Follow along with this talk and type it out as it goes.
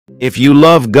If you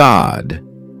love God,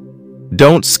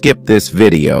 don't skip this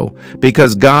video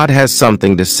because God has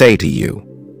something to say to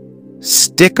you.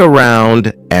 Stick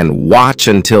around and watch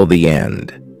until the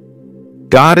end.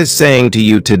 God is saying to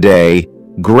you today,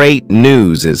 great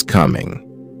news is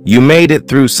coming. You made it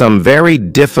through some very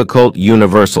difficult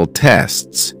universal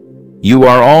tests. You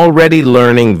are already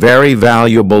learning very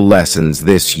valuable lessons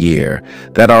this year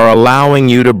that are allowing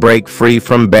you to break free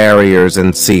from barriers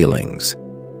and ceilings.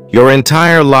 Your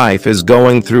entire life is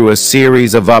going through a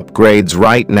series of upgrades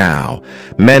right now,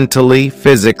 mentally,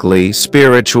 physically,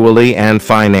 spiritually, and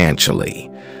financially.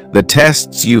 The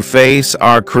tests you face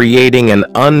are creating an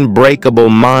unbreakable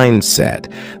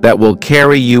mindset that will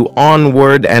carry you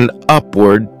onward and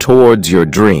upward towards your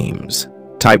dreams.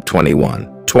 Type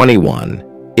 21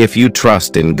 if you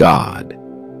trust in God.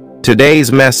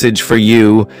 Today's message for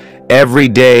you: every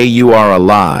day you are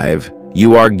alive,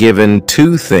 you are given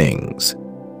two things: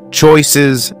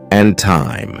 choices and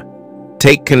time.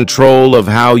 Take control of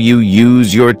how you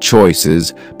use your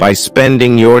choices by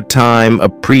spending your time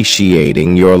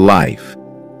appreciating your life.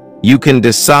 You can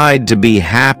decide to be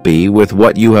happy with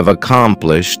what you have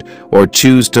accomplished or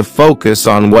choose to focus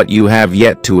on what you have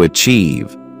yet to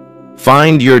achieve.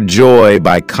 Find your joy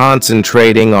by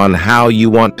concentrating on how you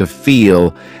want to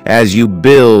feel as you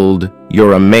build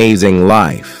your amazing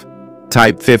life.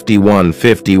 Type 51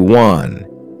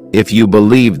 if you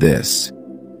believe this.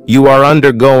 You are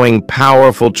undergoing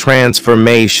powerful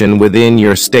transformation within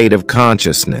your state of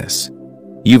consciousness.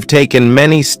 You've taken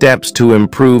many steps to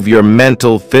improve your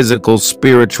mental, physical,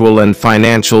 spiritual, and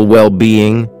financial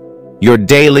well-being. Your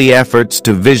daily efforts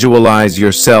to visualize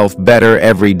yourself better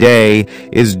every day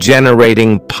is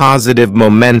generating positive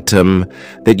momentum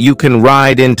that you can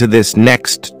ride into this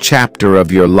next chapter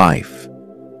of your life.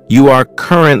 You are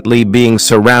currently being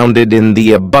surrounded in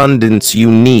the abundance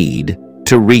you need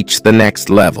to reach the next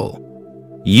level.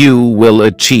 You will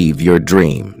achieve your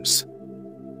dreams.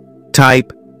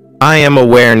 Type, I am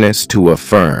awareness to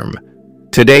affirm.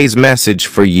 Today's message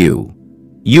for you: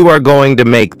 you are going to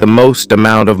make the most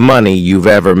amount of money you've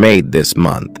ever made this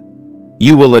month.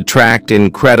 You will attract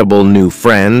incredible new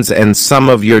friends, and some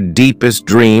of your deepest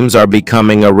dreams are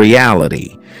becoming a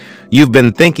reality. You've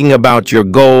been thinking about your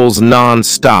goals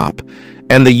non-stop,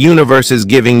 and the universe is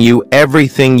giving you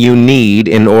everything you need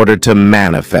in order to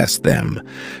manifest them.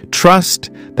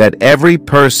 Trust that every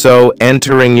person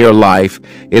entering your life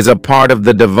is a part of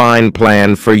the divine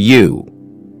plan for you.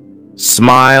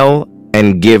 Smile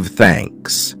and give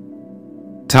thanks.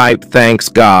 Type thanks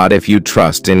God if you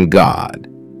trust in God.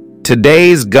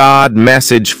 Today's God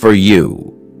message for you: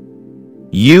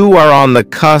 you are on the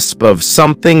cusp of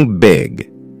something big.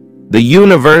 The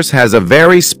universe has a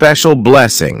very special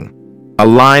blessing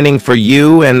aligning for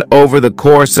you, and over the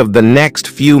course of the next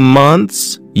few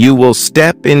months, you will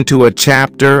step into a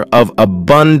chapter of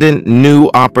abundant new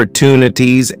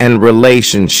opportunities and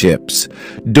relationships.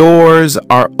 Doors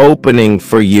are opening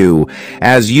for you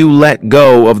as you let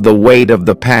go of the weight of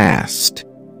the past.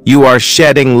 You are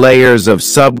shedding layers of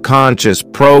subconscious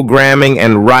programming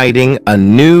and writing a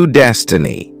new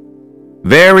destiny.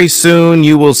 Very soon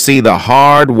you will see the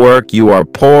hard work you are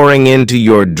pouring into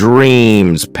your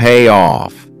dreams pay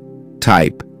off.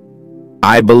 Type,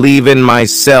 I believe in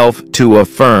myself to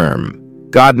affirm.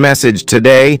 God message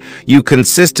today: you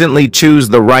consistently choose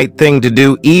the right thing to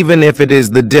do even if it is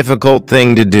the difficult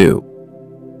thing to do.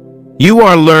 You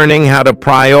are learning how to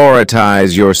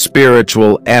prioritize your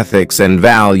spiritual ethics and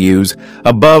values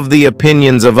above the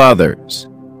opinions of others.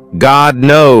 God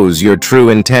knows your true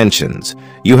intentions.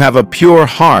 You have a pure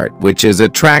heart which is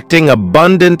attracting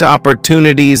abundant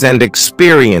opportunities and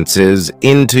experiences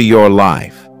into your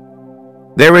life.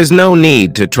 There is no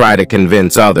need to try to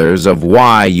convince others of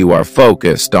why you are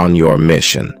focused on your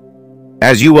mission.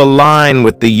 As you align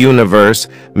with the universe,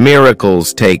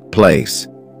 miracles take place.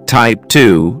 Type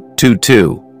 2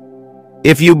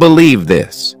 if you believe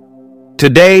this.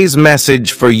 Today's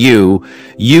message for you: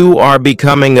 you are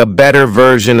becoming a better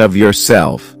version of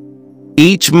yourself.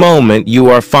 Each moment you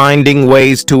are finding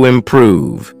ways to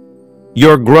improve.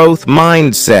 Your growth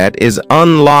mindset is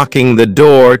unlocking the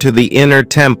door to the inner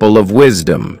temple of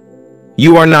wisdom.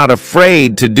 You are not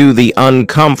afraid to do the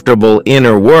uncomfortable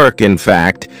inner work. In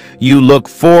fact, you look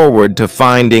forward to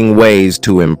finding ways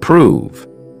to improve.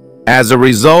 As a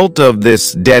result of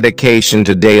this dedication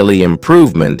to daily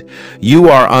improvement, you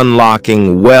are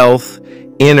unlocking wealth,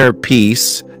 inner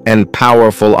peace, and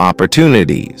powerful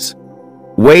opportunities.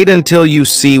 Wait until you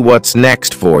see what's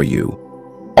next for you.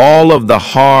 All of the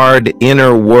hard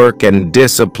inner work and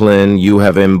discipline you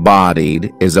have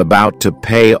embodied is about to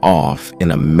pay off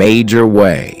in a major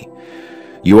way.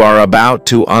 You are about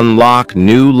to unlock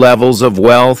new levels of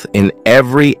wealth in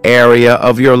every area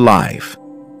of your life.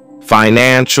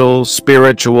 Financial,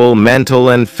 spiritual, mental,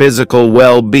 and physical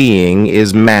well-being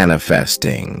is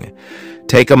manifesting.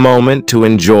 Take a moment to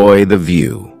enjoy the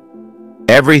view.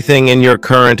 Everything in your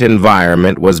current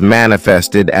environment was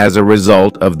manifested as a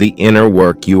result of the inner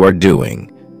work you are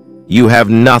doing. You have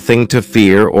nothing to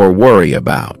fear or worry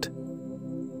about.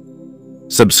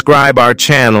 Subscribe our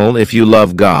channel if you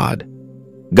love God.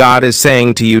 God is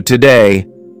saying to you today,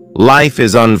 life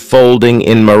is unfolding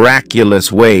in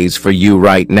miraculous ways for you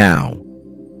right now.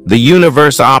 The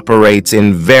universe operates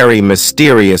in very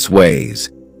mysterious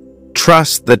ways.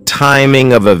 Trust the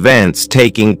timing of events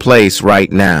taking place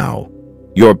right now.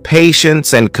 Your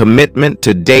patience and commitment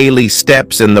to daily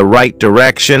steps in the right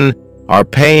direction are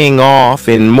paying off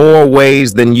in more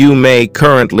ways than you may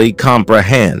currently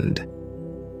comprehend.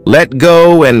 Let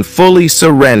go and fully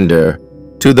surrender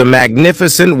to the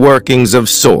magnificent workings of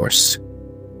Source.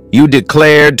 You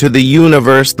declared to the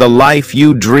universe the life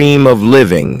you dream of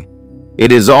living.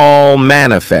 It is all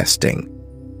manifesting.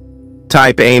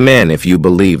 Type Amen if you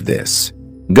believe this.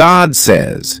 God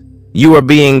says, you are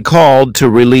being called to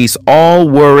release all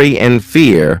worry and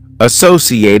fear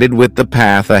associated with the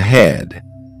path ahead.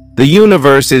 The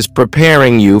universe is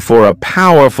preparing you for a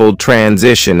powerful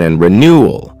transition and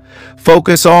renewal.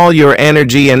 Focus all your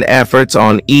energy and efforts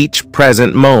on each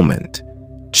present moment.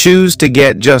 Choose to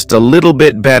get just a little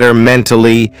bit better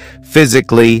mentally,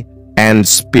 physically, and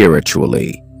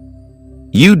spiritually.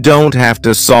 You don't have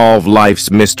to solve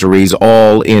life's mysteries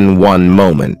all in one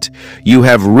moment. You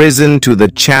have risen to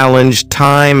the challenge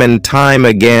time and time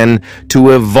again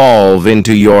to evolve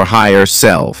into your higher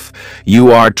self.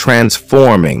 You are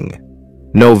transforming.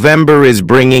 November is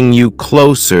bringing you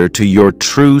closer to your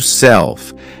true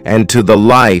self and to the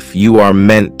life you are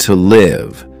meant to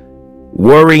live.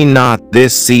 Worry not,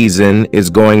 this season is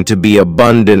going to be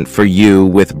abundant for you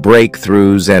with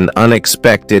breakthroughs and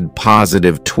unexpected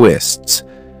positive twists.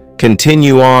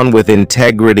 Continue on with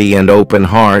integrity and open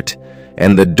heart,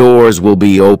 and the doors will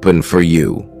be open for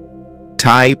you.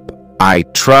 Type, I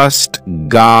trust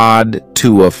God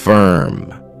to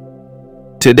affirm.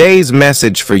 Today's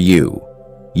message for you.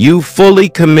 You fully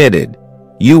committed.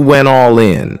 You went all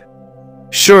in.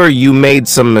 Sure, you made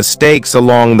some mistakes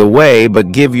along the way,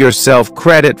 but give yourself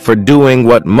credit for doing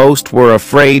what most were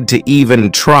afraid to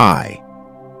even try.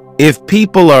 If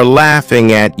people are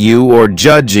laughing at you or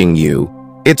judging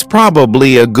you, it's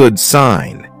probably a good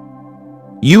sign.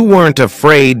 You weren't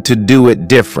afraid to do it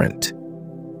different.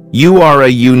 You are a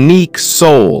unique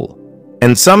soul,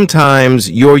 and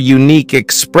sometimes your unique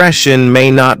expression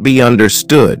may not be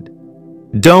understood.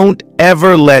 Don't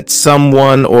ever let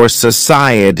someone or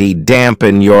society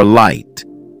dampen your light.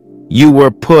 You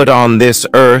were put on this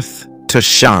earth to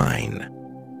shine.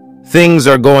 Things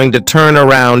are going to turn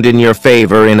around in your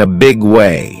favor in a big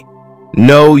way.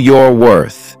 Know your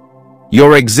worth.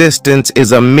 Your existence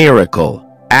is a miracle.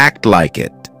 Act like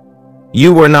it.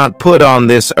 You were not put on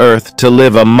this earth to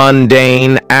live a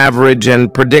mundane, average,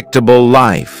 and predictable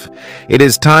life. It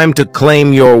is time to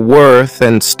claim your worth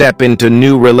and step into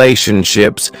new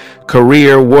relationships,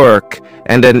 career work,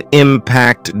 and an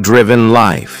impact-driven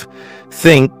life.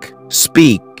 Think,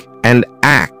 speak, and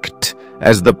act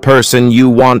as the person you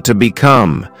want to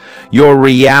become. Your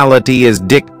reality is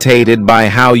dictated by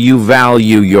how you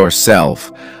value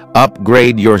yourself.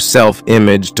 Upgrade your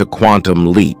self-image to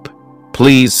quantum leap.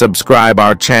 Please subscribe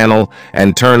our channel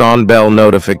and turn on bell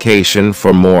notification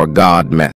for more God messages.